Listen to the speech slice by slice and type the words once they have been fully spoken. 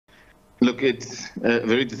Look, it's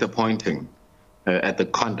very disappointing at the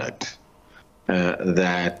conduct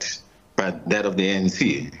that of the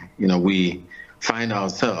ANC. We find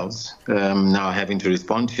ourselves now having to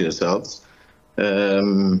respond to yourselves,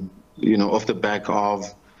 off the back of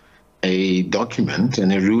a document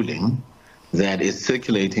and a ruling that is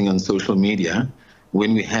circulating on social media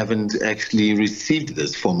when we haven't actually received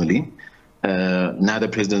this formally. Neither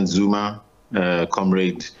President Zuma,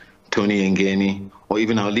 Comrade Tony Ngeni, or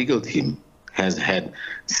even our legal team has had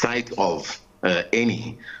sight of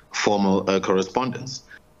any formal correspondence.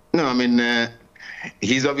 No, I mean,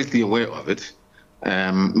 he's obviously aware of it,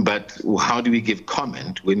 but how do we give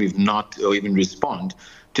comment when we've not or even respond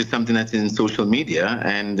to something that's in social media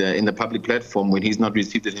and in the public platform when he's not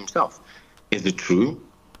received it himself? Is it true?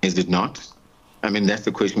 Is it not? I mean, that's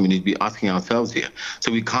the question we need to be asking ourselves here. So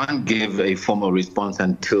we can't give a formal response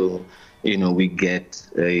until, we get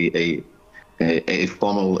a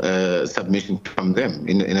formal submission from them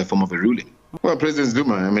in a form of a ruling. Well, President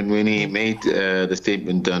Zuma, I mean, when he made the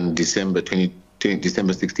statement on December 16,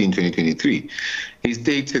 2023, he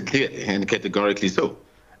stated clearly and categorically so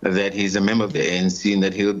that he's a member of the ANC and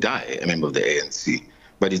that he'll die a member of the ANC.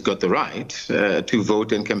 But he's got the right to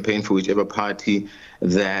vote and campaign for whichever party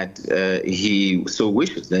that he so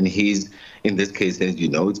wishes. And he's, in this case, as you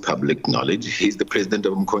know, it's public knowledge, he's the president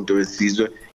of Umkhonto we Sizwe.